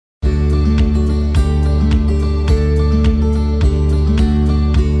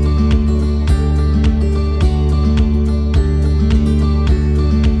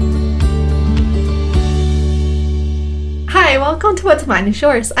welcome to What's Mine is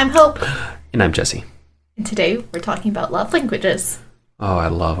Yours. I'm Hope. And I'm Jesse. And today we're talking about love languages. Oh, I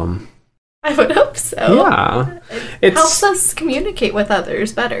love them. I would hope so. Yeah. It helps us communicate with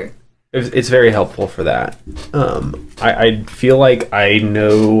others better. It's very helpful for that. I feel like I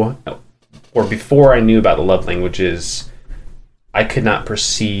know, or before I knew about the love languages, I could not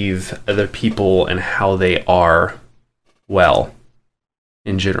perceive other people and how they are well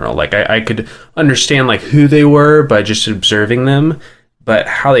in general. Like I could understand like who they were by just observing them, but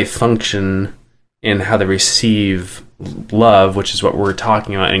how they function and how they receive love, which is what we're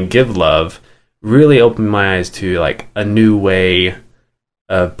talking about, and give love, really opened my eyes to like a new way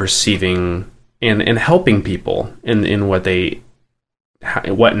of perceiving and helping people in what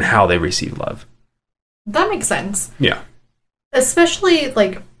and how they receive love. That makes sense. Yeah. Especially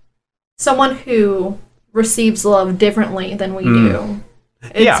like someone who receives love differently than we do.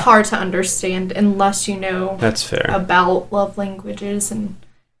 It's hard to understand unless you know that's fair about love languages and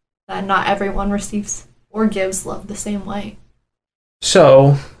that not everyone receives or gives love the same way.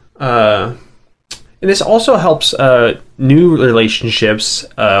 So, and this also helps new relationships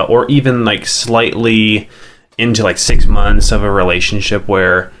or even like slightly into like 6 months of a relationship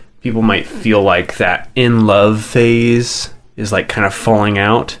where people might feel like that in love phase is like kind of falling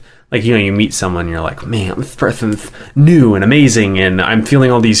out. Like, you know, you meet someone, you're like, man, this person's new and amazing, and I'm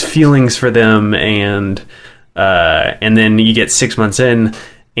feeling all these feelings for them, and then you get 6 months in,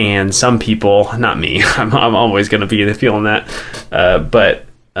 and some people, not me, I'm always going to be feeling that, but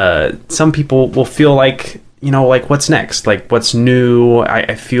some people will feel like, you know, like, what's next? Like, what's new?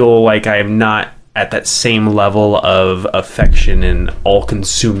 I feel like I am not at that same level of affection and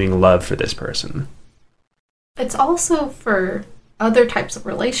all-consuming love for this person. It's also for other types of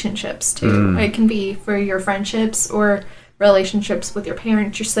relationships too. It can be for your friendships or relationships with your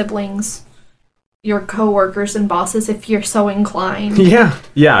parents, your siblings, your co-workers and bosses if you're so inclined.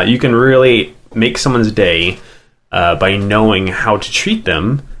 Yeah, you can really make someone's day by knowing how to treat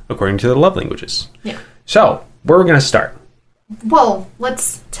them according to the love languages. Yeah. So, where are we going to start? Well,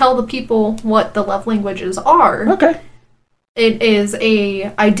 let's tell the people what the love languages are. Okay. It is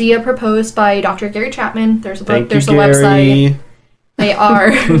a idea proposed by Dr. Gary Chapman. There's a book, There's a website. They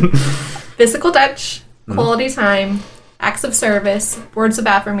are physical touch, quality time, acts of service, words of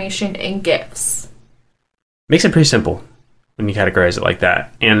affirmation, and gifts. Makes it pretty simple when you categorize it like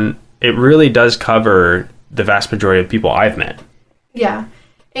that. And it really does cover the vast majority of people I've met. Yeah.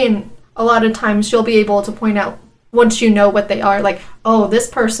 And a lot of times you'll be able to point out, once you know what they are, like, oh, this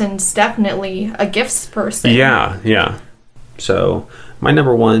person's definitely a gifts person. Yeah. So my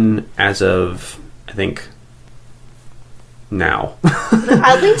number one as of, I think, now.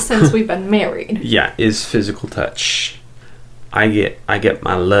 At least since we've been married. Yeah, is physical touch. I get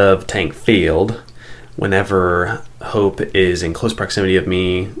my love tank filled whenever Hope is in close proximity of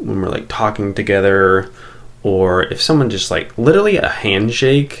me, when we're like talking together, or if someone just like literally a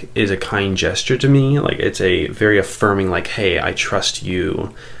handshake is a kind gesture to me. Like, it's a very affirming, like, hey, I trust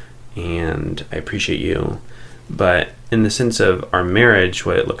you and I appreciate you. But in the sense of our marriage,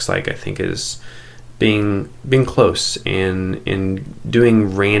 what it looks like, I think, is being close and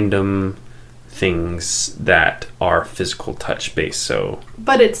doing random things that are physical touch based. So,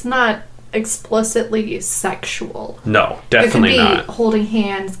 but it's not explicitly sexual. No, definitely not. It could be holding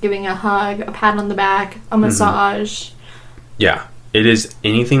hands, giving a hug, a pat on the back, a massage. Yeah, it is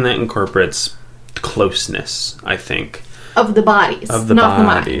anything that incorporates closeness, I think. Of the bodies, not the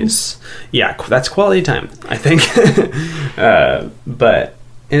minds. Yeah, that's quality time, I think. But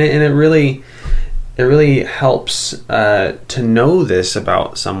it really helps to know this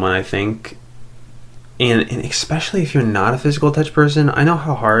about someone, I think, and especially if you're not a physical touch person. I know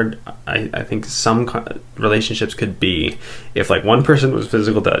how hard I think some relationships could be if like one person was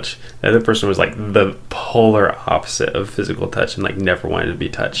physical touch, the other person was like the polar opposite of physical touch and like never wanted to be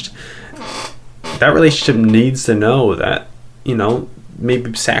touched. That relationship needs to know that, you know,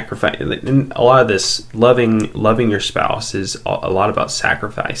 maybe sacrifice. And a lot of this loving your spouse is a lot about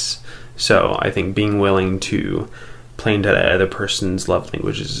sacrifice. So I think being willing to play into that other person's love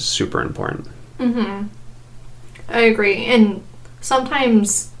languages is super important. Mm-hmm. I agree. And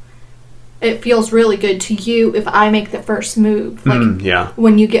sometimes it feels really good to you if I make the first move. Like,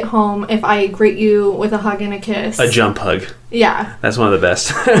 when you get home, if I greet you with a hug and a kiss. A jump hug. Yeah. That's one of the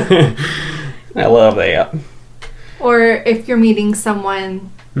best. I love that. Or if you're meeting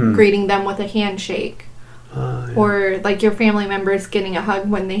someone, greeting them with a handshake. Or like your family members getting a hug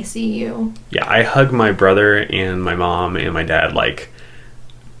when they see you. Yeah, I hug my brother and my mom and my dad like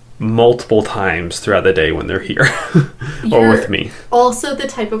multiple times throughout the day when they're here or with me. Also the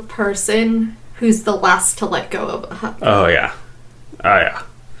type of person who's the last to let go of a hug. Oh yeah. Yeah.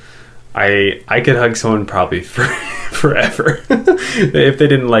 I could hug someone probably for forever. If they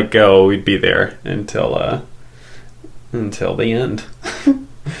didn't let go, we'd be there until the end.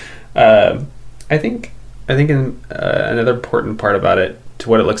 I think another important part about it, to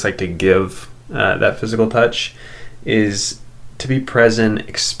what it looks like to give that physical touch, is to be present,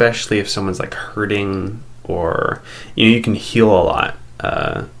 especially if someone's like hurting, or you can heal a lot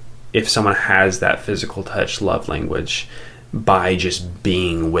if someone has that physical touch love language by just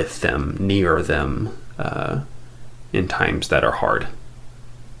being with them, near them, in times that are hard.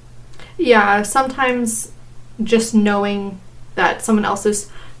 Yeah, sometimes just knowing that someone else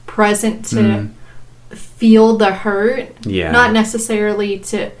is present to feel the hurt, not necessarily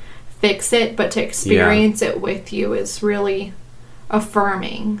to fix it, but to experience it with you is really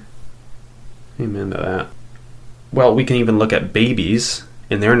affirming. Amen to that. Well, we can even look at babies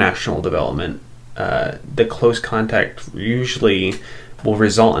in their national development. The close contact usually will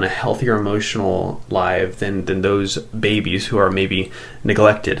result in a healthier emotional life than those babies who are maybe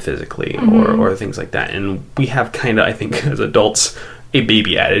neglected physically or things like that. And we have kind of, I think, as adults, a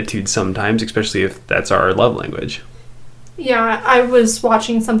baby attitude sometimes, especially if that's our love language. Yeah, I was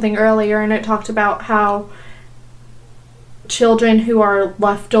watching something earlier and it talked about how children who are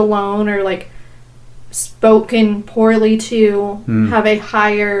left alone or like spoken poorly to have a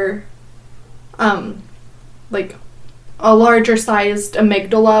higher like a larger sized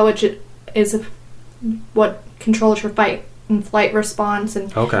amygdala, which is what controls your fight and flight response,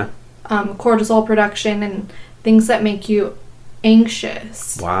 and cortisol production and things that make you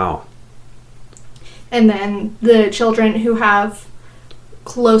anxious. Wow. And then the children who have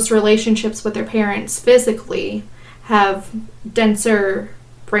close relationships with their parents physically have denser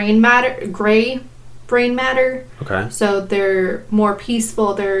gray brain matter. Okay. So they're more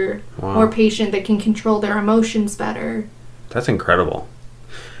peaceful, they're more patient, they can control their emotions better. That's incredible.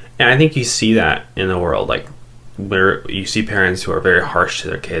 And I think you see that in the world, like where you see parents who are very harsh to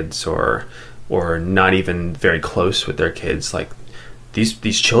their kids or not even very close with their kids. Like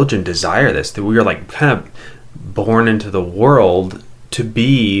these children desire this. That we are like kind of born into the world to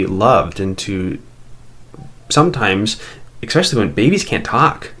be loved and to sometimes, especially when babies can't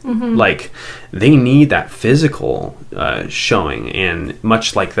talk, like they need that physical showing. And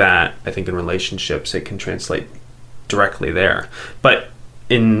much like that, I think in relationships, it can translate directly there. But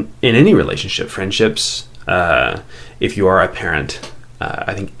in any relationship, friendships, if you are a parent,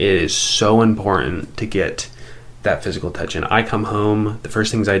 I think it is so important to get that physical touch in. I come home, the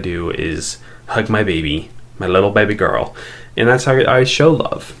first things I do is hug my baby, my little baby girl, and that's how I show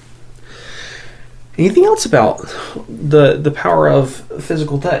love. Anything else about the power of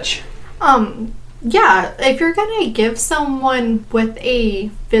physical touch? Yeah, if you're gonna give someone with a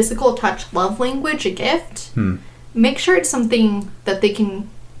physical touch love language a gift, make sure it's something that they can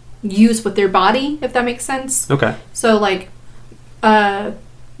use with their body, if that makes sense. Okay. So like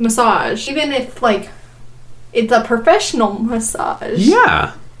massage, even if like it's a professional massage.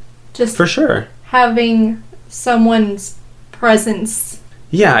 Yeah. Just for sure. Having someone's presence.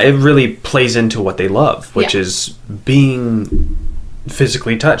 Yeah, it really plays into what they love, which is being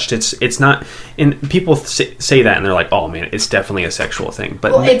physically touched. It's not, and people say that and they're like, oh man, it's definitely a sexual thing.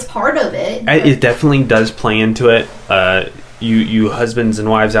 But well, it's part of it. It definitely does play into it. You husbands and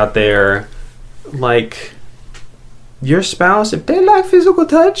wives out there, like your spouse, if they like physical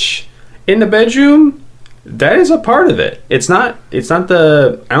touch in the bedroom, that is a part of it. It's not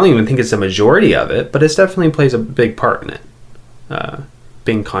the, I don't even think it's the majority of it, but it definitely plays a big part in it.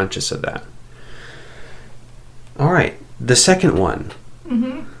 Being conscious of that. All right, the second one.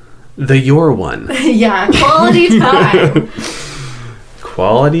 The your one. Yeah, quality time.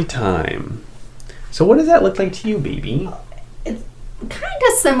 Quality time. So what does that look like to you, baby? It's kind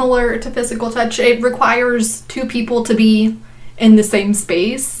of similar to physical touch. It requires two people to be in the same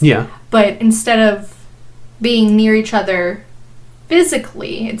space. Yeah. But instead of being near each other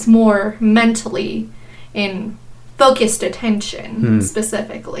physically, it's more mentally in focused attention,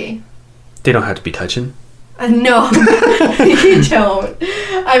 specifically. They don't have to be touching? No, you don't.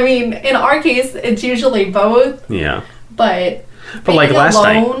 I mean, in our case, it's usually both. Yeah. But like last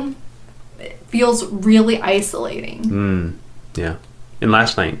alone, it feels really isolating. Yeah. And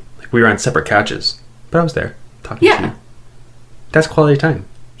last night, like we were on separate couches, but I was there talking to you. That's quality time.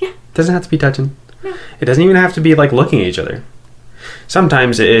 Yeah. It doesn't have to be touching. No. It doesn't even have to be like looking at each other.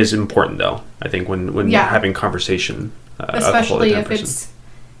 Sometimes it is important, though. I think when having conversation, especially if it's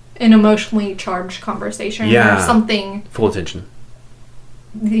an emotionally charged conversation or something full attention.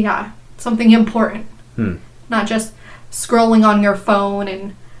 Yeah, something important. Not just scrolling on your phone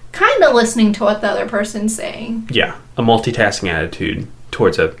and kind of listening to what the other person's saying. Yeah, a multitasking attitude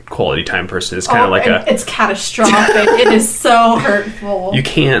towards a quality time person is kind of like it's catastrophic. It is so hurtful. You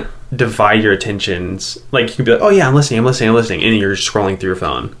can't divide your attentions. Like, you can be like, oh yeah, I'm listening, and you're scrolling through your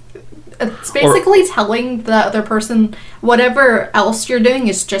phone. It's basically telling the other person whatever else you're doing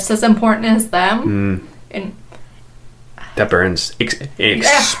is just as important as them. And that burns,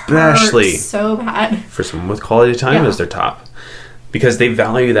 especially so bad for someone with quality time as their top, because they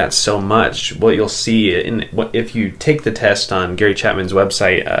value that so much. What you'll see if you take the test on Gary Chapman's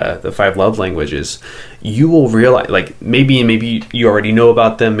website, the 5 love languages, you will realize, like, maybe you already know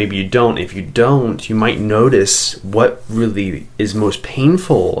about them, maybe you don't. If you don't, you might notice what really is most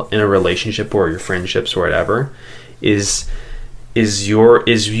painful in a relationship or your friendships or whatever is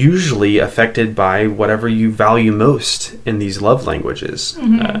usually affected by whatever you value most in these love languages.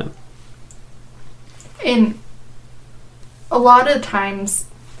 And a lot of times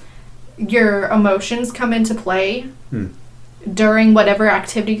your emotions come into play during whatever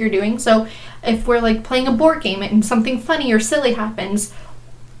activity you're doing. So if we're like playing a board game and something funny or silly happens,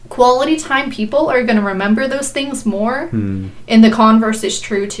 quality time people are going to remember those things more. And the converse is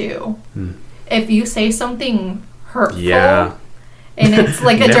true too. If you say something hurtful and it's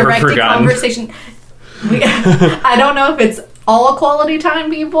like a directed conversation, I don't know if it's all quality time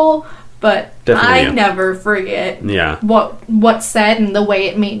people, but I never forget what's said and the way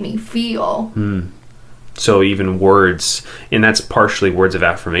it made me feel. So even words, and that's partially words of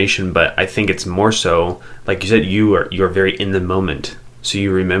affirmation, but I think it's more so, like you said, you're very in the moment. So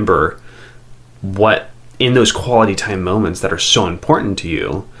you remember what, in those quality time moments that are so important to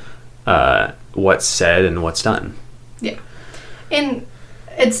you, what's said and what's done. Yeah. And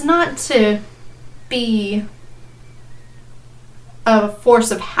it's not to be a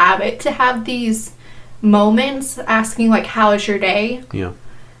force of habit to have these moments asking, like, how is your day? Yeah.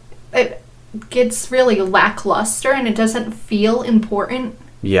 It gets really lackluster and it doesn't feel important.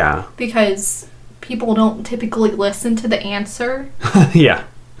 Yeah. Because people don't typically listen to the answer. Yeah.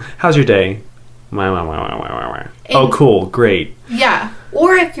 How's your day? Oh, cool. Great. Yeah.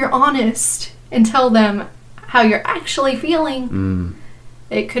 Or if you're honest and tell them how you're actually feeling,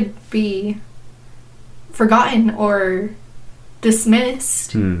 it could be forgotten or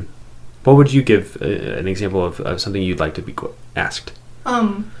dismissed. What would you give an example of something you'd like to be asked?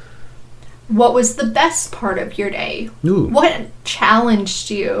 What was the best part of your day? Ooh. What challenged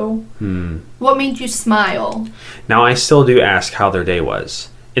you? What made you smile? Now, I still do ask how their day was,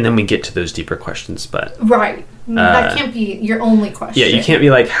 and then we get to those deeper questions, but... Right. That can't be your only question. Yeah, you can't be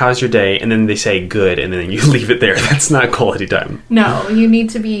like, how's your day? And then they say good, and then you leave it there. That's not quality time. No, you need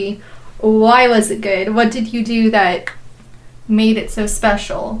to be, why was it good? What did you do that made it so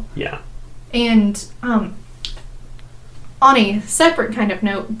special? Yeah. And on a separate kind of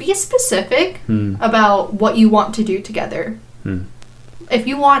note, be specific about what you want to do together. If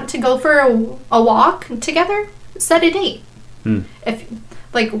you want to go for a walk together, set a date. If,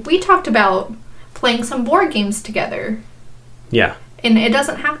 like, we talked about playing some board games together. Yeah. And it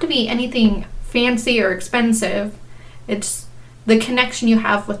doesn't have to be anything fancy or expensive. It's the connection you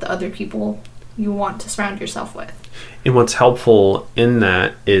have with the other people you want to surround yourself with. And what's helpful in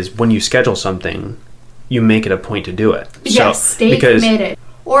that is when you schedule something, you make it a point to do it. Yes, stay committed.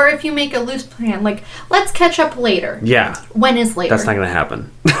 Or if you make a loose plan, like, let's catch up later. Yeah. When is later? That's not going to happen.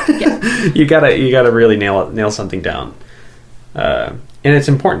 Yeah. You gotta really nail something down. And it's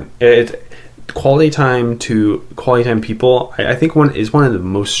important. Quality time people, I think is one of the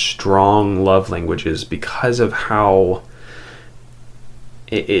most strong love languages because of how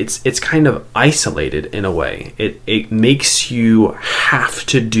it's kind of isolated in a way. It makes you have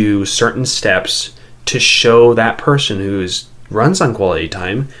to do certain steps to show that person who runs on quality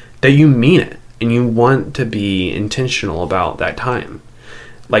time that you mean it and you want to be intentional about that time.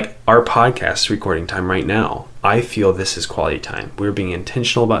 Like our podcast recording time right now, I feel this is quality time. We're being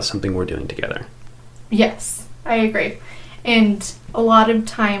intentional about something we're doing together. Yes, I agree. And a lot of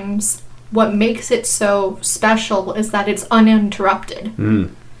times what makes it so special is that it's uninterrupted.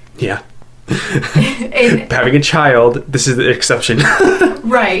 Yeah. And having a child, this is the exception.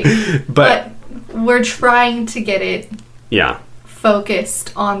 Right. But we're trying to get it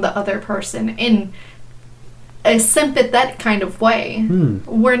focused on the other person in a sympathetic kind of way.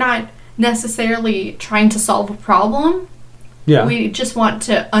 We're not necessarily trying to solve a problem. Yeah. We just want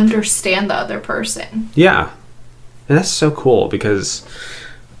to understand the other person. Yeah. And that's so cool because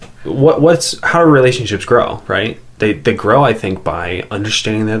how do relationships grow, right? They grow, I think, by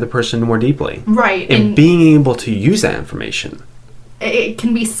understanding the other person more deeply. Right. And being able to use that information. It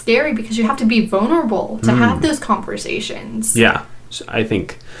can be scary because you have to be vulnerable to have those conversations. Yeah. So I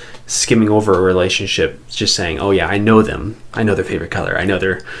think skimming over a relationship, just saying, "Oh yeah, I know them. I know their favorite color. I know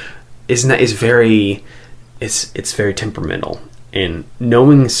their," it's very temperamental. And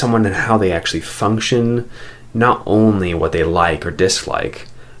knowing someone and how they actually function, not only what they like or dislike,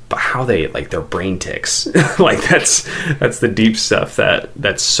 but how they like their brain ticks. Like that's the deep stuff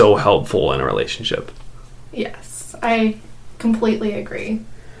that's so helpful in a relationship. Yes, I completely agree.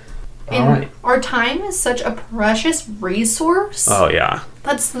 All And right. our time is such a precious resource. Oh yeah.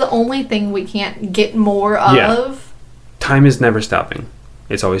 That's the only thing we can't get more of. Yeah. Time is never stopping.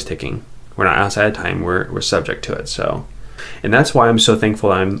 It's always ticking. We're not outside of time. We're subject to it. So, and that's why I'm so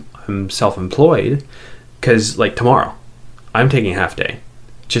thankful I'm self-employed, because like tomorrow, I'm taking a half day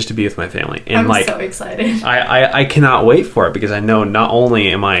just to be with my family, and I'm like so excited. I cannot wait for it, because I know not only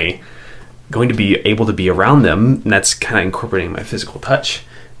am I going to be able to be around them, and that's kind of incorporating my physical touch,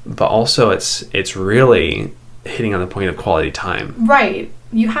 but also it's really hitting on the point of quality time. Right.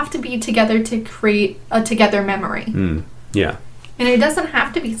 You have to be together to create a together memory. Yeah. And it doesn't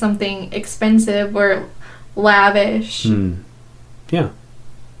have to be something expensive or lavish. Yeah.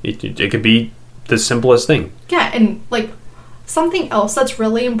 It could be the simplest thing. Yeah, and like something else that's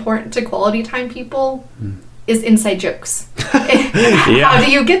really important to quality time people is inside jokes. How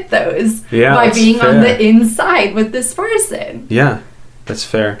do you get those? Yeah, By that's being on fair. the inside with this person. Yeah, that's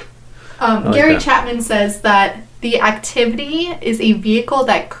fair. like Gary that. Chapman says that the activity is a vehicle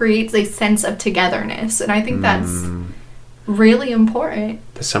that creates a sense of togetherness. And I think that's really important.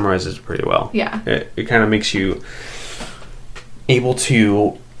 That summarizes it pretty well. Yeah. It kind of makes you able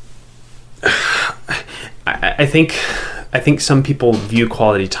to... I think some people view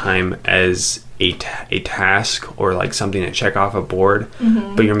quality time as a task or like something to check off a board,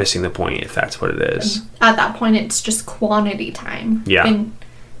 but you're missing the point if that's what it is. At that point, it's just quantity time. Yeah. And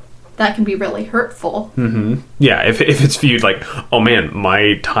that can be really hurtful. Yeah, if it's viewed like, oh man,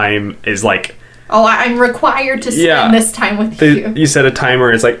 my time is like... Oh, I'm required to spend this time with you. You set a timer,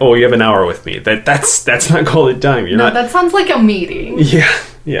 it's like, oh, you have an hour with me. That's not quality time. You're not... that sounds like a meeting.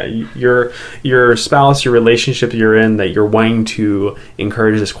 Yeah, your spouse, your relationship you're in, that you're wanting to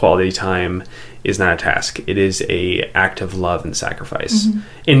encourage this quality time is not a task. It is a act of love and sacrifice.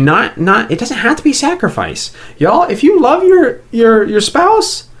 And not it doesn't have to be sacrifice. Y'all, if you love your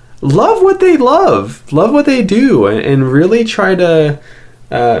spouse, love what they love what they do, and really try to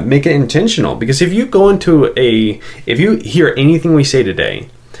make it intentional. Because if you hear anything we say today,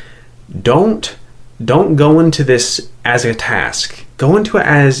 don't go into this as a task. Go into it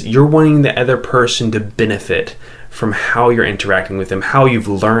as you're wanting the other person to benefit from how you're interacting with them, how you've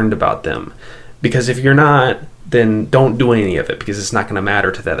learned about them. Because if you're not, then don't do any of it, because it's not going to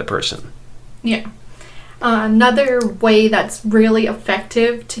matter to the other person. Yeah. Another way that's really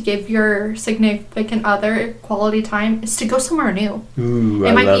effective to give your significant other quality time is to go somewhere new. Ooh,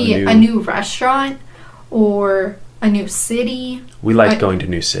 It might be a new restaurant or a new city. We like going to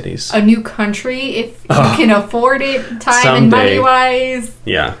new cities. A new country, if you can afford it, time Someday. and money-wise.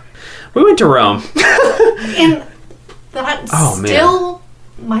 Yeah. We went to Rome. And that's still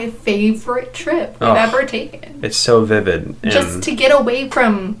my favorite trip we've ever taken. It's so vivid. And Just to get away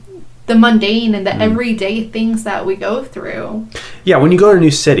from the mundane and the everyday things that we go through. yeah, when you go to a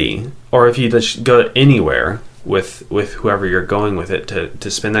new city, or if you just go anywhere with whoever you're going with it to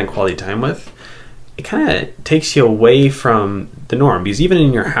spend that quality time with, it kind of takes you away from the norm. Because even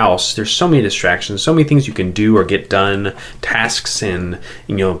in your house, there's so many distractions, so many things you can do or get done, tasks and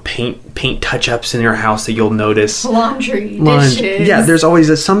paint touch-ups in your house that you'll notice. Laundry, dishes. Yeah, there's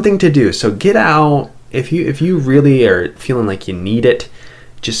always something to do. So get out. If you really are feeling like you need it,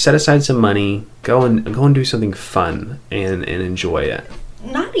 just set aside some money, go and do something fun and enjoy it.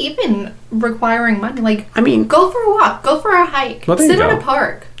 Not even requiring money. Like, I mean, go for a walk, go for a hike, Well, there sit you in go. a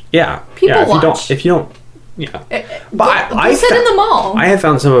park. yeah. People yeah, watch. If you don't, yeah. But I sit in the mall. I have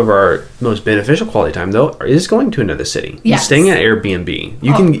found some of our most beneficial quality time though is going to another city. Yes. Staying at Airbnb.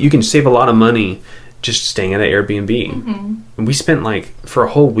 You can save a lot of money just staying at an Airbnb. And we spent like for a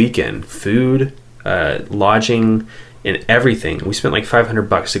whole weekend, food, lodging, and everything. We spent like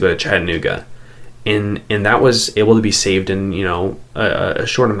 $500 to go to Chattanooga, and that was able to be saved in a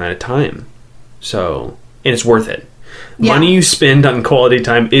short amount of time. So, and it's worth it. Yeah. Money you spend on quality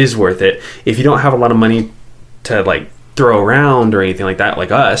time is worth it. If you don't have a lot of money to like throw around or anything like that,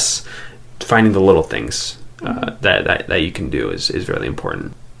 like us, finding the little things that you can do is really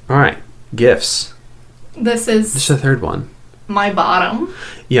important. All right, gifts. This This is is the third one. my bottom.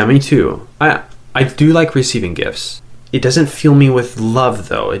 Yeah, me too. I do like receiving gifts. It doesn't fill me with love,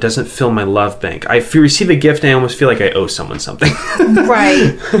 though. It doesn't fill my love bank. If you receive a gift, I almost feel like I owe someone something.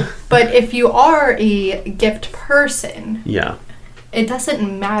 Right. But if you are a gift person, Yeah. it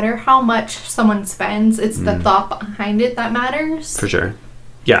doesn't matter how much someone spends. It's the thought behind it that matters. For sure.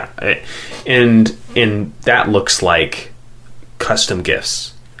 Yeah. And that looks like custom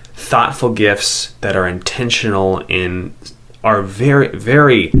gifts. Thoughtful gifts that are intentional and are very,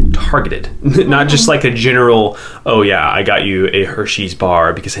 very targeted. Not just like a general, oh yeah, I got you a Hershey's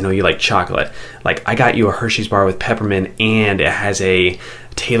bar because I know you like chocolate. Like, I got you a Hershey's bar with peppermint and it has a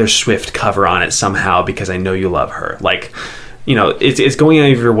Taylor Swift cover on it somehow because I know you love her. Like, you know, it's going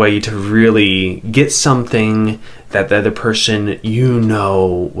out of your way to really get something that the other person, you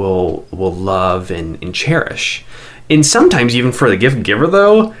know, will love and cherish. And sometimes even for the gift giver,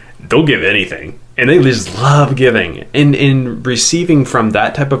 though, they'll give anything. And they just love giving. And receiving from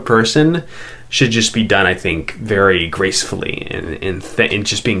that type of person should just be done, I think, very gracefully and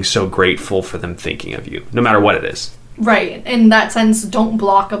just being so grateful for them thinking of you, no matter what it is. Right. In that sense, don't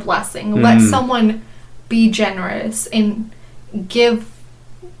block a blessing. Let someone be generous and give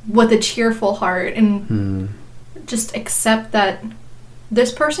with a cheerful heart and just accept that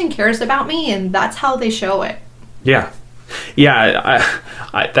this person cares about me and that's how they show it. Yeah. Yeah,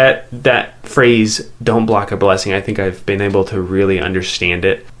 that phrase, don't block a blessing, I think I've been able to really understand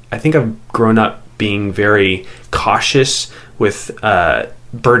it. I think I've grown up being very cautious with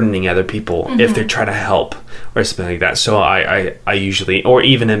burdening other people if they try to help or something like that. So I usually, or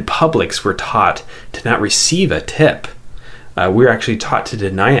even in Publix, we're taught to not receive a tip. We're actually taught to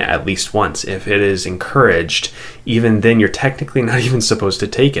deny it at least once. If it is encouraged, even then you're technically not even supposed to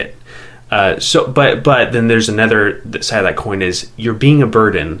take it. But then there's another side of that coin is you're being a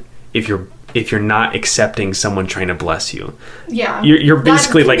burden if you're not accepting someone trying to bless you. Yeah. You're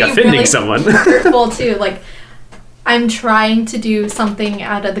basically like offending really someone. Hurtful too. Like, I'm trying to do something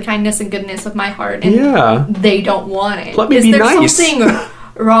out of the kindness and goodness of my heart and they don't want it. Let me be nice. Is there something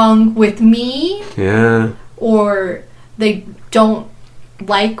wrong with me? Yeah. Or they don't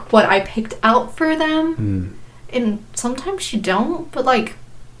like what I picked out for them? And sometimes you don't, but like,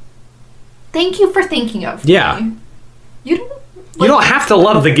 thank you for thinking of me. You don't have to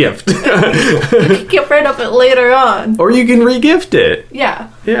love the gift. You can get rid of it later on. Or you can re-gift it. Yeah.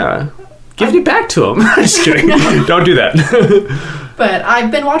 Give it back to him. Just kidding. Don't do that. But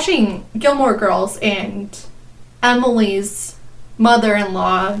I've been watching Gilmore Girls, and Emily's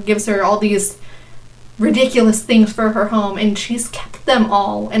mother-in-law gives her all these ridiculous things for her home, and she's kept them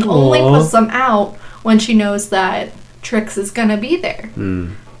all and only puts them out when she knows that Trix is going to be there.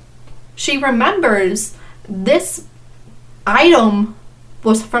 She remembers this item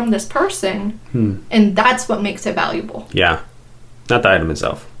was from this person, and that's what makes it valuable. Yeah. Not the item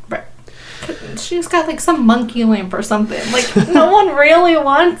itself. Right. She's got like some monkey lamp or something. Like, no one really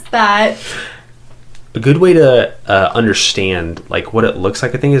wants that. A good way to understand like what it looks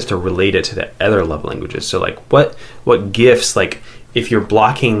like, I think, is to relate it to the other love languages. So like what gifts, like if you're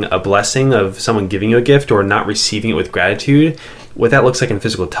blocking a blessing of someone giving you a gift or not receiving it with gratitude, what that looks like in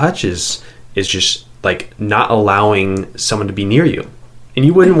physical touch is just like not allowing someone to be near you. And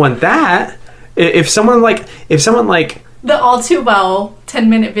you wouldn't want that if someone like the all too well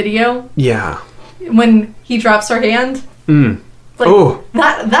 10-minute video. Yeah. When he drops her hand. Like,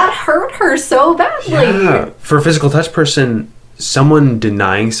 that hurt her so badly. Yeah. For a physical touch person, someone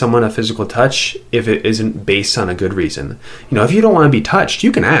denying someone a physical touch, if it isn't based on a good reason, you know, if you don't want to be touched,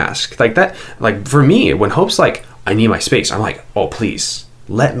 you can ask like that. Like for me, when Hope's like, I need my space, I'm like, oh, please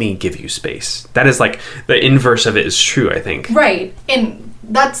let me give you space. That is like the inverse of it is true, I think. Right. And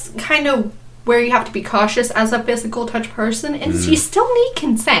that's kind of where you have to be cautious as a physical touch person, is you still need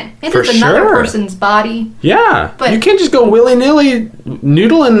consent. It is another person's body. Yeah. But you can't just go willy-nilly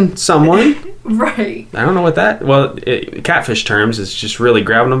noodling someone. Right. I don't know what that... Well, catfish terms, it's just really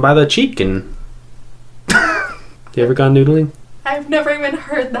grabbing them by the cheek and... You ever gone noodling? I've never even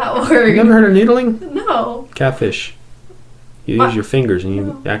heard that word. You never heard of noodling? No. Catfish. You use your fingers and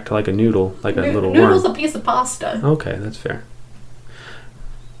you act like a noodle, like a little worm. Noodle's a piece of pasta. Okay, that's fair.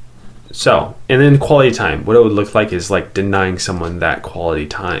 So, and then quality time. What it would look like is like denying someone that quality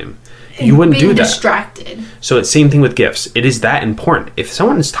time. You wouldn't do that. Being distracted. So it's same thing with gifts. It is that important. If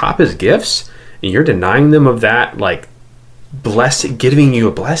someone's top is gifts and you're denying them of that, like giving you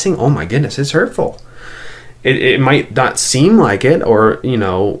a blessing, oh my goodness, it's hurtful. It might not seem like it, or, you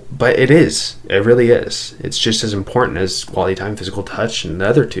know, but it is. It really is. It's just as important as quality time, physical touch, and the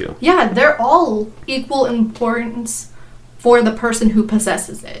other two. Yeah, they're all equal importance for the person who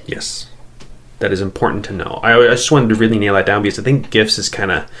possesses it. Yes. That is important to know. I just wanted to really nail that down because I think gifts is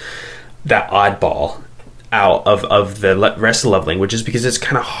kind of that oddball out of the rest of the love languages because it's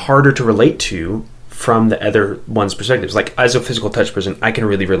kind of harder to relate to from the other one's perspectives. Like, as a physical touch person, I can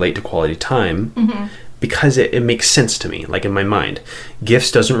really relate to quality time because it makes sense to me, like in my mind.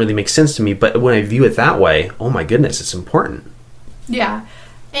 Gifts doesn't really make sense to me, but when I view it that way, oh my goodness, it's important. Yeah.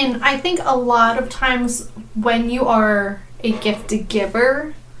 And I think a lot of times when you are a gift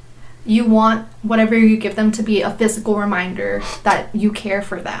giver, you want whatever you give them to be a physical reminder that you care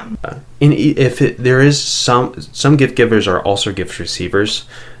for them. And there is some gift givers are also gift receivers,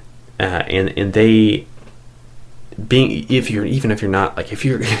 and they being if you're not like if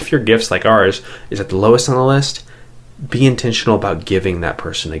your gifts like ours is at the lowest on the list, be intentional about giving that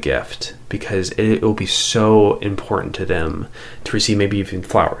person a gift, because it will be so important to them to receive maybe even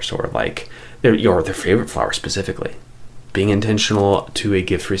flowers or like their favorite flower specifically. Being intentional to a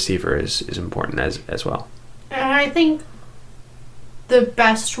gift receiver is important as well. And I think the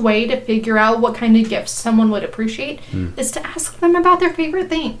best way to figure out what kind of gifts someone would appreciate is to ask them about their favorite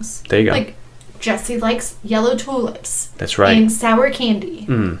things. There you go. Like, Jesse likes yellow tulips. That's right. And sour candy.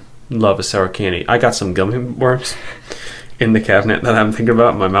 Love a sour candy. I got some gummy worms in the cabinet that I'm thinking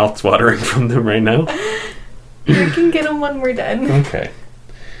about. My mouth's watering from them right now. You can get them when we're done. Okay.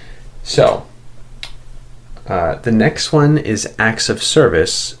 So, the next one is acts of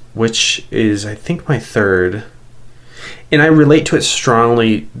service, which is, I think, my third. And I relate to it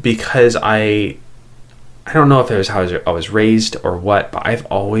strongly because I don't know if it was how I was raised or what, but I've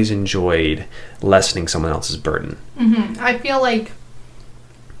always enjoyed lessening someone else's burden. I feel like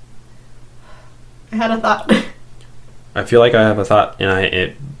I had a thought. I feel like I have a thought, and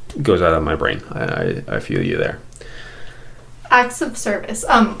it goes out of my brain. I feel you there. Acts of service.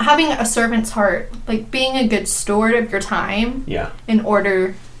 Having a servant's heart, like being a good steward of your time. Yeah. In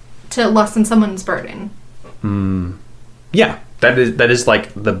order to lessen someone's burden. Yeah, that is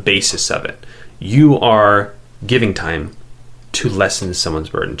like the basis of it. You are giving time to lessen someone's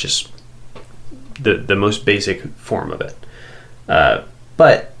burden, just the most basic form of it.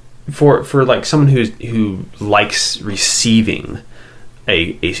 But for like someone who likes receiving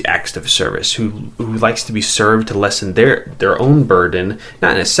a acts of service, who likes to be served to lessen their own burden,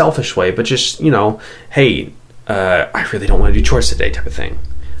 not in a selfish way, but just, hey, I really don't want to do chores today type of thing.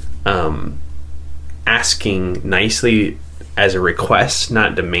 Asking nicely as a request,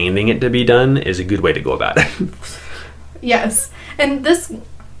 not demanding it to be done, is a good way to go about it. Yes. And this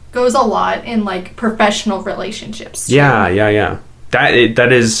goes a lot in like professional relationships too. Yeah. That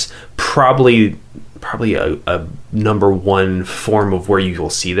is probably a number one form of where you will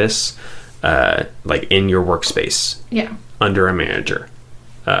see this, like in your workspace. Yeah. Under a manager.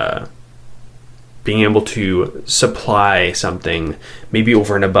 Being able to supply something maybe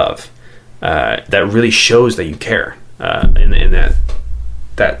over and above that really shows that you care in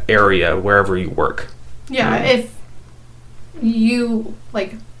that area wherever you work. Yeah, if you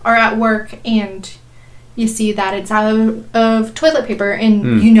like are at work and you see that it's out of toilet paper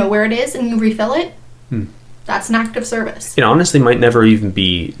and you know where it is and you refill it, that's an act of service. It honestly might never even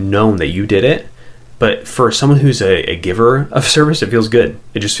be known that you did it, but for someone who's a giver of service, it feels good.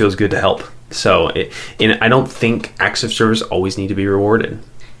 It just feels good to help. So, and I don't think acts of service always need to be rewarded.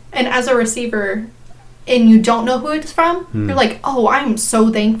 And as a receiver, and you don't know who it's from, you're like, oh, I'm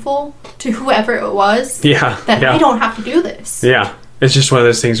so thankful to whoever it was that I don't have to do this. Yeah. It's just one of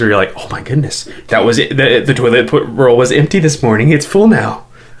those things where you're like, oh my goodness, that was it. The toilet roll was empty this morning. It's full now.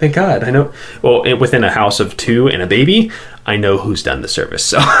 Thank God. I know. Well, within a house of two and a baby, I know who's done the service.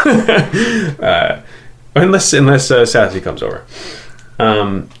 So, unless Sassy comes over.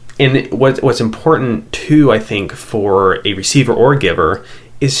 And what's important too, I think, for a receiver or giver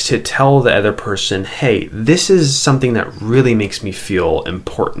is to tell the other person, hey, this is something that really makes me feel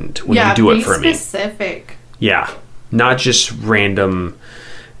important when you do it for me. Yeah, be specific. Yeah, not just random,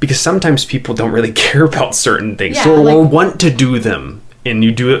 because sometimes people don't really care about certain things or want to do them, and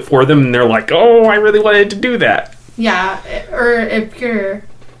you do it for them, and they're like, oh, I really wanted to do that. Yeah, or if you're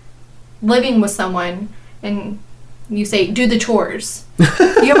living with someone and you say, do the chores.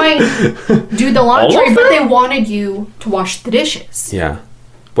 You might do the laundry, but they wanted you to wash the dishes. Yeah.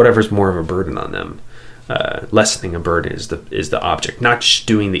 Whatever's more of a burden on them. Lessening a burden is the object, not just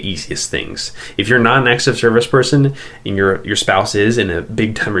doing the easiest things. If you're not an acts of service person and your spouse is and a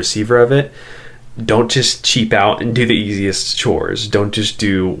big time receiver of it, don't just cheap out and do the easiest chores. Don't just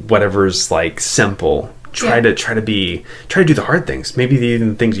do whatever's like simple. Try to do the hard things. Maybe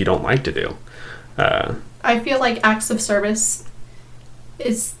even things you don't like to do. I feel like acts of service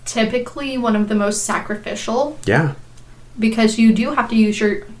is typically one of the most sacrificial. Yeah. Because you do have to use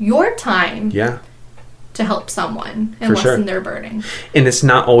your time to help someone and lessen their burden. And it's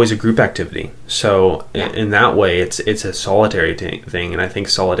not always a group activity. So in that way, it's a solitary thing. And I think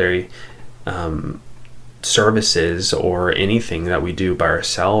solitary services or anything that we do by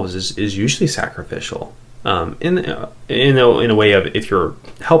ourselves is usually sacrificial. In a way of if you're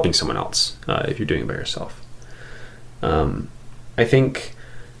helping someone else, if you're doing it by yourself. I think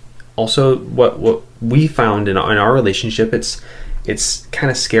also what we found in our relationship, it's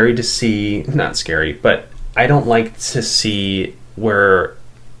kind of scary to see, not scary, but I don't like to see where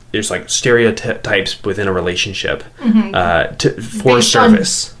there's like stereotypes within a relationship for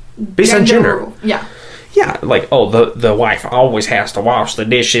service based on gender. Yeah, like, oh, the wife always has to wash the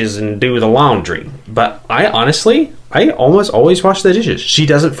dishes and do the laundry. But I almost always wash the dishes. She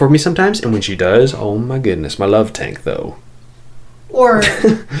does it for me sometimes, and when she does, oh my goodness, my love tank though. Or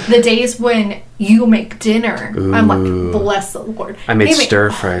the days when you make dinner, I'm like, bless the Lord. I made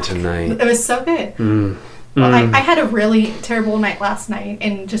stir fry tonight. It was so good. Well, I had a really terrible night last night,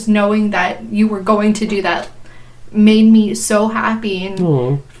 and just knowing that you were going to do that made me so happy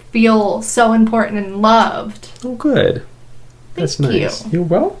and feel so important and loved. Oh, good. That's nice. You. You're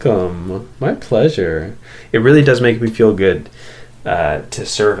welcome. My pleasure. It really does make me feel good to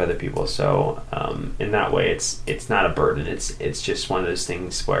serve other people. So in that way, it's not a burden. It's just one of those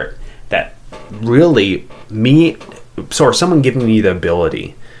things where that really someone giving me the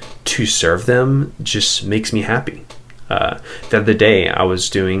ability to serve them just makes me happy. The other day, I was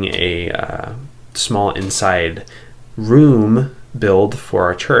doing a small inside room build for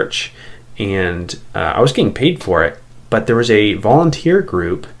our church, and I was getting paid for it, but there was a volunteer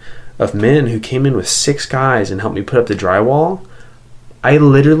group of men who came in with 6 guys and helped me put up the drywall. I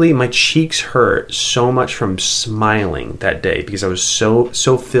literally, my cheeks hurt so much from smiling that day because I was so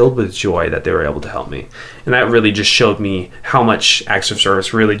filled with joy that they were able to help me. And that really just showed me how much acts of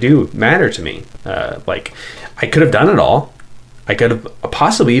service really do matter to me. Like, I could have done it all. I could have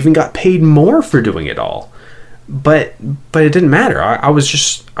possibly even got paid more for doing it all. But it didn't matter. I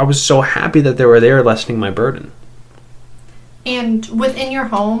was so happy that they were there lessening my burden. And within your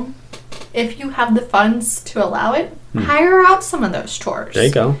home, if you have the funds to allow it, hire out some of those chores. There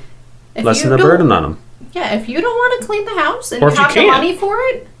you go. Lessen the burden on them. Yeah, if you don't want to clean the house and you have the money for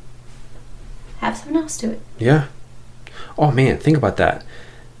it, have someone else do it. Yeah. Oh man, think about that.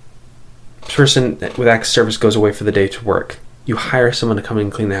 Person with acts of service goes away for the day to work. You hire someone to come in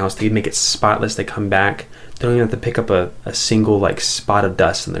and clean the house. They make it spotless. They come back. They don't even have to pick up a single like spot of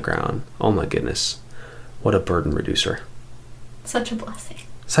dust in the ground. Oh my goodness. What a burden reducer. Such a blessing.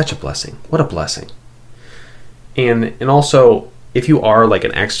 Such a blessing. What a blessing. And also, if you are like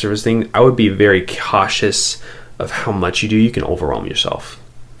an acts of service thing, I would be very cautious of how much you do. You can overwhelm yourself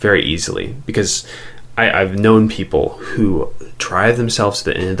very easily because I've known people who drive themselves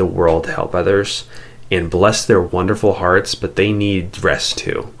to the end of the world to help others and bless their wonderful hearts, but they need rest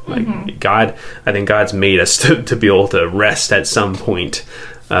too. Like I think God's made us to be able to rest at some point,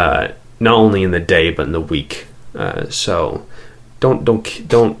 not only in the day but in the week. So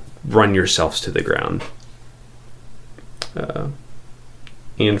don't run yourselves to the ground.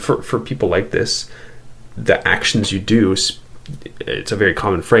 And for people like this, the actions you do, it's a very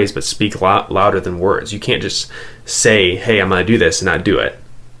common phrase, but speak louder than words. You can't just say, hey, I'm going to do this and not do it.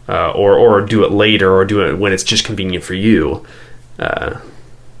 Or do it later, or do it when it's just convenient for you.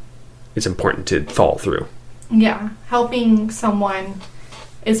 It's important to follow through. Yeah, helping someone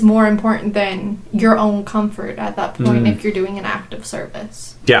is more important than your own comfort at that point if you're doing an act of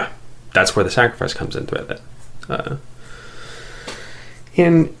service. Yeah, that's where the sacrifice comes into it.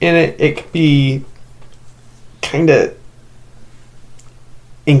 And it can be kind of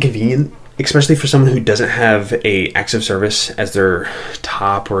inconvenient, especially for someone who doesn't have a acts of service as their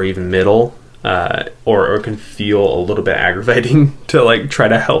top or even middle, or can feel a little bit aggravating to like try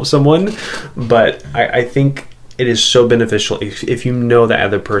to help someone. But I think it is so beneficial if you know that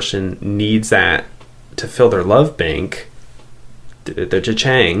other person needs that to fill their love bank, their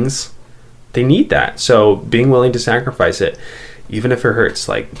cha-changs, they need that. So being willing to sacrifice it, even if it hurts,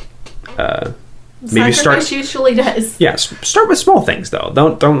 like maybe sacrifice usually does. Yeah, start with small things though.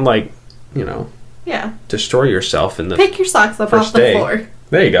 Don't like, yeah, destroy yourself in the pick your socks up off the floor.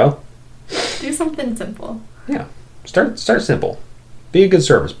 There you go. Do something simple. Yeah, start simple. Be a good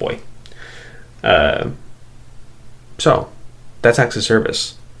service boy. So that's acts of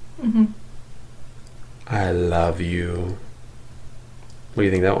service. I love you. What do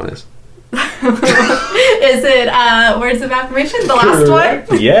you think that one is? Is it words of affirmation? The last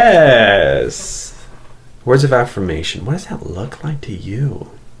one? Yes. Words of affirmation. What does that look like to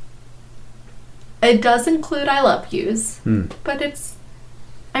you? It does include I love yous, but it's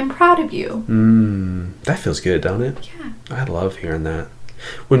I'm proud of you. That feels good, don't it? Yeah. I love hearing that.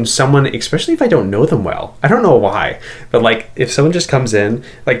 When someone, especially if I don't know them well, I don't know why, but like if someone just comes in,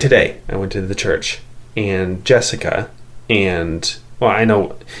 like today, I went to the church and Jessica, and I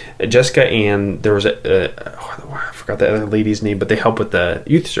know Jessica, and there was I forgot the other lady's name, but they help with the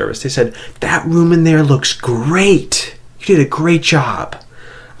youth service. They said, that room in there looks great. You did a great job.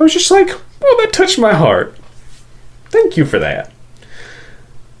 I was just like, oh, that touched my heart. Thank you for that.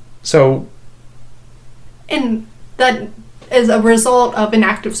 So. And that is a result of an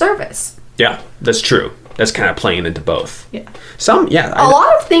act of service. Yeah, that's true. That's kind of playing into both. Yeah. A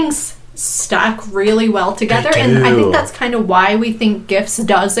lot of things stack really well together, and I think that's kind of why we think gifts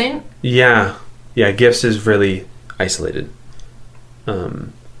doesn't. Yeah, gifts is really isolated.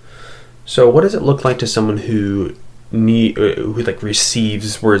 So what does it look like to someone who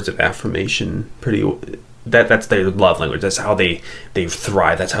receives words of affirmation? That's their love language. That's how they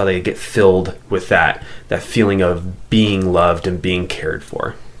thrive. That's how they get filled with that feeling of being loved and being cared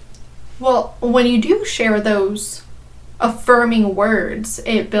for. Well, when you do share those affirming words,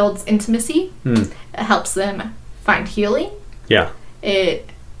 it builds intimacy. It helps them find healing. Yeah. It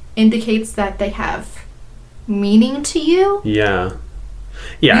indicates that they have meaning to you. Yeah.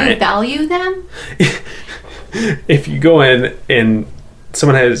 You value them. If you go in and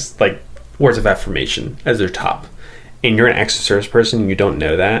someone has like words of affirmation as their top, and you're an extra service person and you don't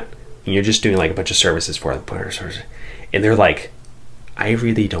know that, and you're just doing like a bunch of services for them, and they're like, I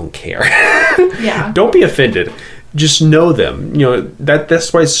really don't care. Yeah. Don't be offended. Just know them.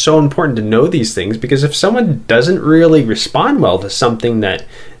 That's why it's so important to know these things, because if someone doesn't really respond well to something that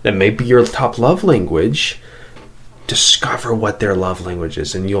may be your top love language, discover what their love language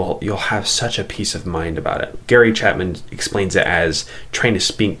is, and you'll have such a peace of mind about it. Gary Chapman explains it as trying to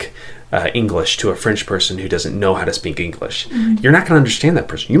speak English to a French person who doesn't know how to speak English. Mm-hmm. You're not going to understand that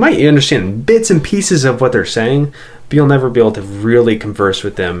person. You might understand bits and pieces of what they're saying, but you'll never be able to really converse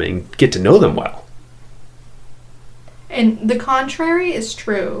with them and get to know them well. And the contrary is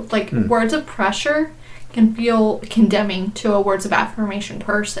true. Words of pressure can feel condemning to a words of affirmation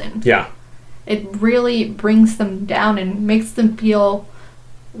person. Yeah. It really brings them down and makes them feel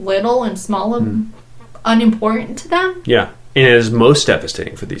little and small and unimportant to them. Yeah. And it is most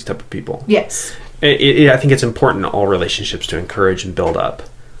devastating for these type of people. Yes. I think it's important in all relationships to encourage and build up.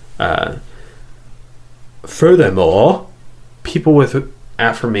 Furthermore, people with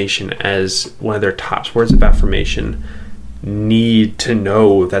affirmation as one of their top words of affirmation need to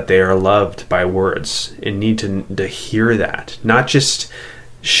know that they are loved by words and need to hear that, not just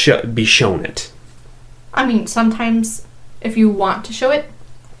be shown it. I mean, sometimes if you want to show it,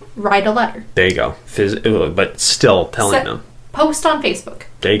 write a letter. There you go. But still telling them. Post on Facebook.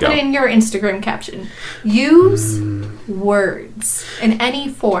 There you go. Put in your Instagram caption. Use words in any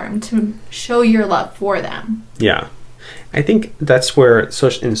form to show your love for them. Yeah. I think that's where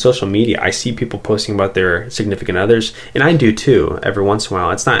in social media, I see people posting about their significant others, and I do too, every once in a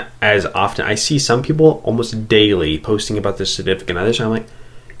while. It's not as often. I see some people almost daily posting about their significant others, and I'm like,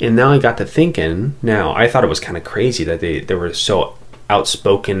 and now I got to thinking, I thought it was kind of crazy that they were so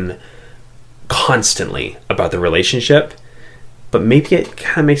outspoken constantly about the relationship, but maybe it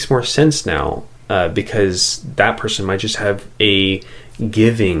kind of makes more sense now, because that person might just have a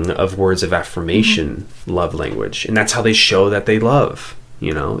giving of words of affirmation love language, and that's how they show that they love.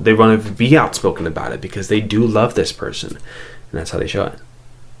 They want to be outspoken about it because they do love this person, and that's how they show it.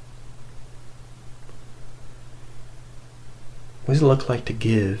 What does it look like to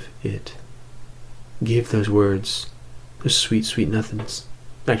give those words, those sweet, sweet nothings?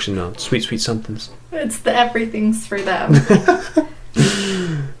 Actually, no, sweet, sweet somethings. It's the everythings for them.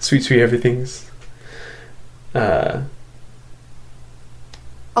 Sweet, sweet everythings. A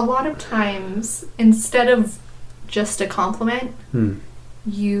lot of times, instead of just a compliment,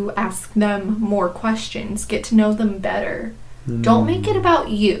 you ask them more questions, get to know them better. Don't make it about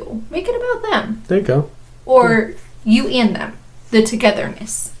you. Make it about them. There you go. Or you and them. The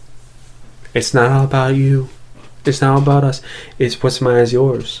togetherness. It's not all about you. It's not all about us. It's what's mine is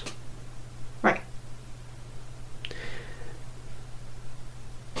yours. Right.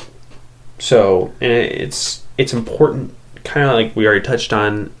 So, and it's important, kind of like we already touched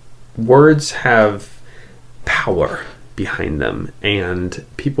on, words have power behind them, and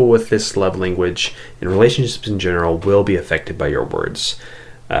people with this love language and relationships in general will be affected by your words.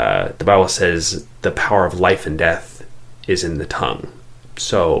 The Bible says the power of life and death is in the tongue.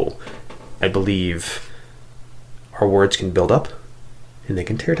 So I believe our words can build up and they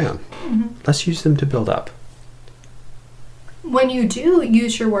can tear down. Let's use them to build up. When you do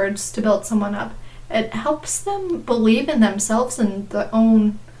use your words to build someone up, it helps them believe in themselves and the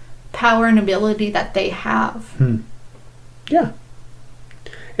own power and ability that they have. Yeah.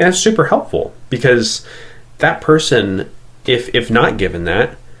 And it's super helpful, because that person, if not given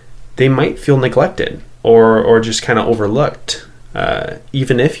that, they might feel neglected or just kind of overlooked.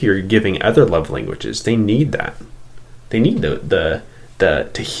 Even if you're giving other love languages, they need that. They need the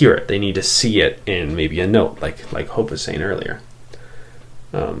to hear it. They need to see it in maybe a note, like Hope was saying earlier.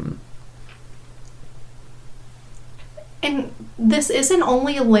 And this isn't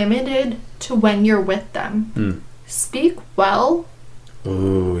only limited to when you're with them. Speak well.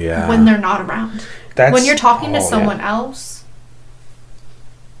 Ooh, yeah. When they're not around. When you're talking to someone else,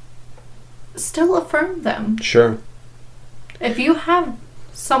 still affirm them. Sure. If you have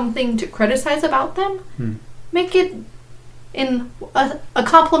something to criticize about them, make it in a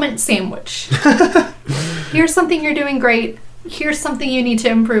compliment sandwich. Here's something you're doing great. Here's something you need to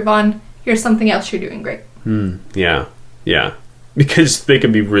improve on. Here's something else you're doing great. Yeah. Yeah. Because they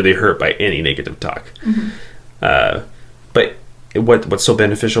can be really hurt by any negative talk. But what's so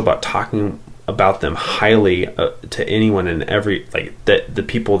beneficial about talking about them highly to anyone and every, like, the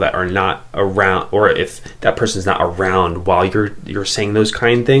people that are not around, or if that person's not around while you're saying those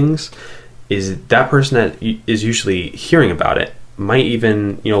kind things, is that person that is usually hearing about it might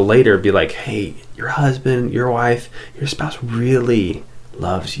even, later be like, hey, your husband, your wife, your spouse really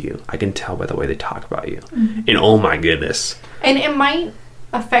loves you. I can tell by the way they talk about you. And oh my goodness. And it might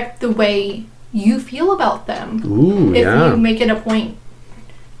affect the way you feel about them. Ooh, if yeah. you make it a point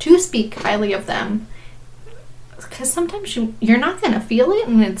to speak highly of them. Because sometimes you're not going to feel it,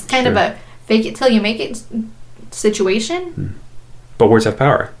 and it's kind of a fake it till you make it situation. But words have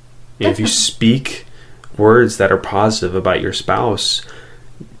power. If you speak words that are positive about your spouse,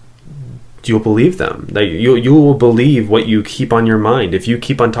 you'll believe them. You will believe what you keep on your mind. If you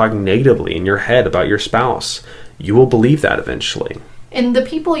keep on talking negatively in your head about your spouse, you will believe that eventually. And the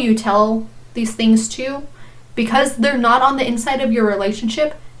people you tell these things to, because they're not on the inside of your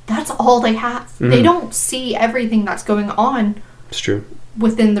relationship, that's all they have. They don't see everything that's going on. It's true.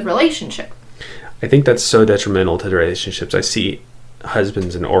 Within the relationship. I think that's so detrimental to the relationships. I see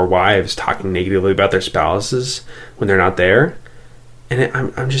husbands or wives talking negatively about their spouses when they're not there, and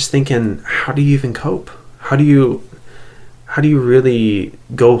I'm just thinking, how do you even cope? How do you really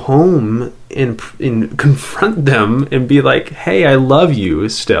go home and confront them and be like, hey, I love you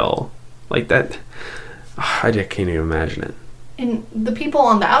still? Like that, I just can't even imagine it. And the people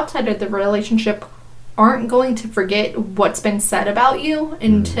on the outside of the relationship aren't going to forget what's been said about you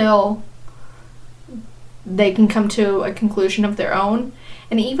until they can come to a conclusion of their own.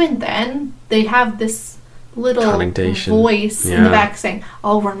 And even then, they have this little voice in the back saying,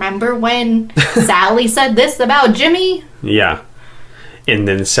 oh, remember when Sally said this about Jimmy? Yeah. And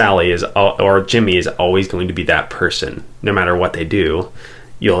then Sally or Jimmy is always going to be that person. No matter what they do,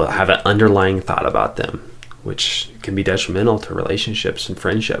 you'll have an underlying thought about them, which can be detrimental to relationships and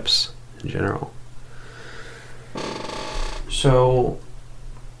friendships in general. So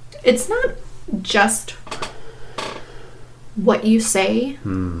it's not just what you say,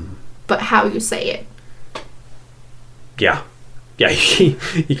 but how you say it. Yeah. You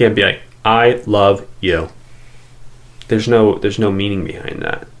can't be like, I love you. There's no meaning behind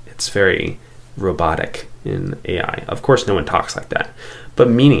that. It's very robotic in AI. Of course, no one talks like that, but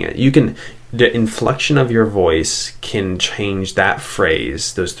meaning it. The inflection of your voice can change that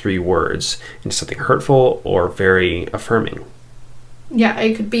phrase, those 3 words, into something hurtful or very affirming. Yeah,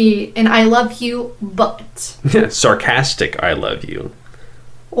 it could be an I love you, but. Sarcastic I love you.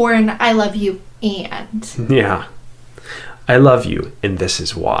 Or an I love you and. Yeah. I love you and this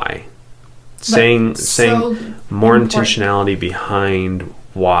is why. Saying more intentionality behind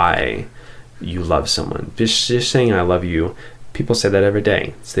why you love someone. Just saying I love you. People say that every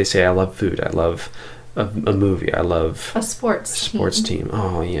day. They say I love food. I love a movie. I love a sports team.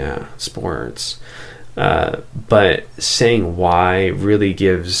 Oh yeah, sports. But saying why really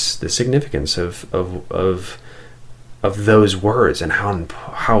gives the significance of those words and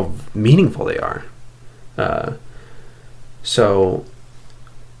how meaningful they are. So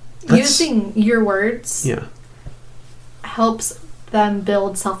using your words yeah. helps them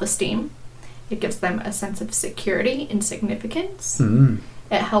build self-esteem. It gives them a sense of security and significance.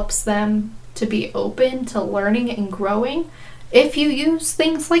 It helps them to be open to learning and growing. If you use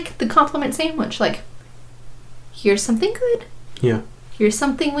things like the compliment sandwich, like, here's something good. Yeah. Here's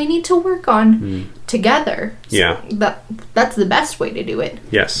something we need to work on together. Yeah. So that's the best way to do it.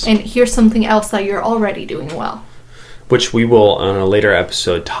 Yes. And here's something else that you're already doing well. Which we will, on a later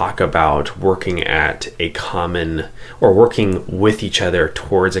episode, talk about working at a common, or working with each other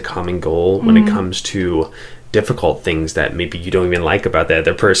towards a common goal when it comes to difficult things that maybe you don't even like about the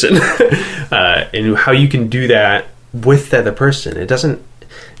other person. And how you can do that with the other person. It doesn't,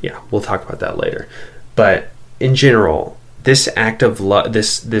 we'll talk about that later. But in general, this act of love,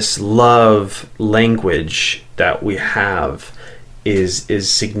 this love language that we have is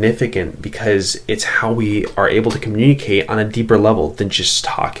significant because it's how we are able to communicate on a deeper level than just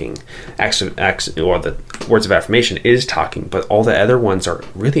talking. Acts or the words of affirmation is talking, but all the other ones are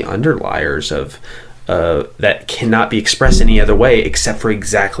really underliers of that cannot be expressed any other way except for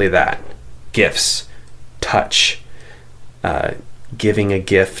exactly that. Gifts, touch, giving a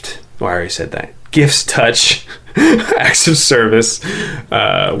gift. Oh, I already said that. Gifts, touch, acts of service,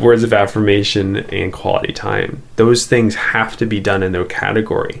 words of affirmation, and quality time. Those things have to be done in their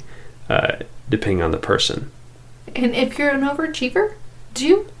category, depending on the person. And if you're an overachiever,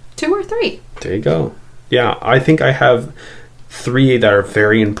 do 2 or 3. There you go. Yeah, I think I have 3 that are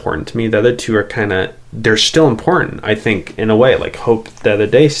very important to me. The other 2 are they're still important, I think, in a way. Like Hope the other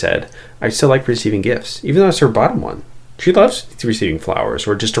day said, I still like receiving gifts, even though it's her bottom one. She loves receiving flowers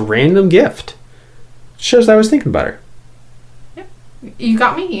or just a random gift. Shows that I was thinking about her. Yep. You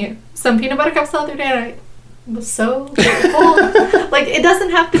got me some peanut butter cups the other day, and I was so grateful. Like, it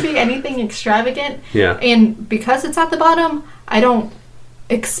doesn't have to be anything extravagant. Yeah. And because it's at the bottom, I don't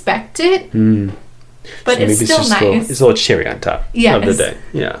expect it. But so it's still nice. It's a little cherry on top of the day.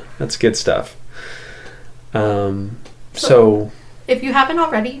 Yeah, that's good stuff. So if you haven't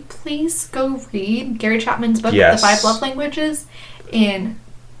already, please go read Gary Chapman's book, yes. The 5 Love Languages, and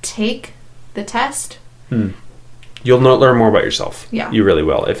take the test. You'll learn more about yourself. Yeah. You really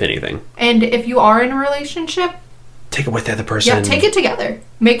will, if anything. And if you are in a relationship, take it with the other person. Yeah, take it together.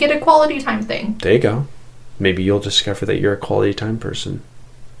 Make it a quality time thing. There you go. Maybe you'll discover that you're a quality time person.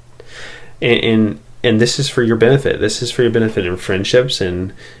 And this is for your benefit. This is for your benefit in friendships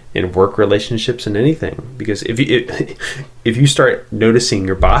and in work relationships and anything. Because if you start noticing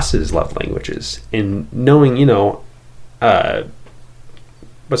your boss's love languages and knowing,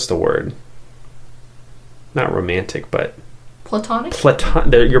 what's the word? Not romantic, but platonic.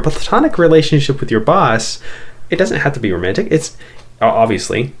 Your platonic relationship with your boss, it doesn't have to be romantic. It's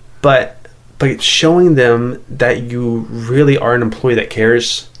obviously, but showing them that you really are an employee that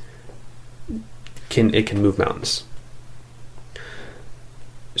cares. It can move mountains.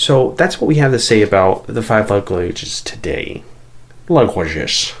 So that's what we have to say about the 5 love languages today.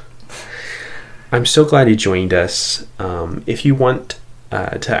 Languages. I'm so glad you joined us. If you want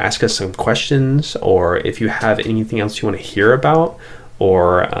to ask us some questions, or if you have anything else you want to hear about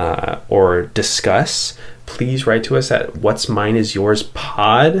or discuss, please write to us at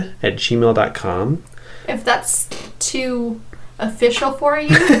whatsmineisyourspod@gmail.com. If that's too official for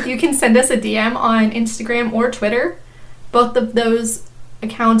you, you can send us a DM on Instagram or Twitter. Both of those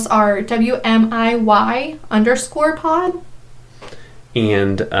accounts are WMIY_pod.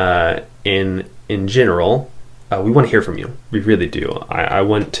 And in general, we want to hear from you. We really do. I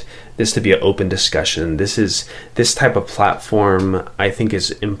want this to be an open discussion. This type of platform, I think,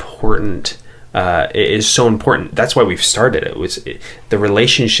 is important. It is so important. That's why we've started it. The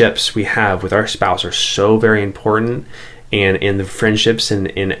relationships we have with our spouse are so very important, and in the friendships and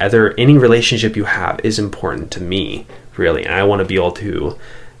in any relationship you have is important to me, really. And I want to be able to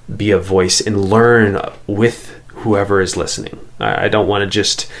be a voice and learn with whoever is listening. I don't want to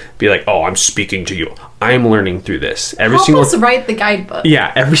just be like, oh, I'm speaking to you. I'm learning through this. Help us write the guidebook.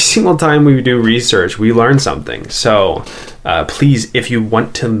 Yeah, every single time we do research, we learn something. So please, if you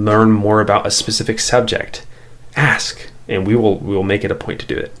want to learn more about a specific subject, ask, and we will make it a point to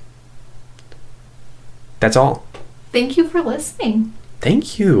do it. That's all. Thank you for listening.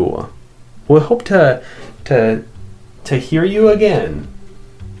 Thank you. We'll hope to hear you again.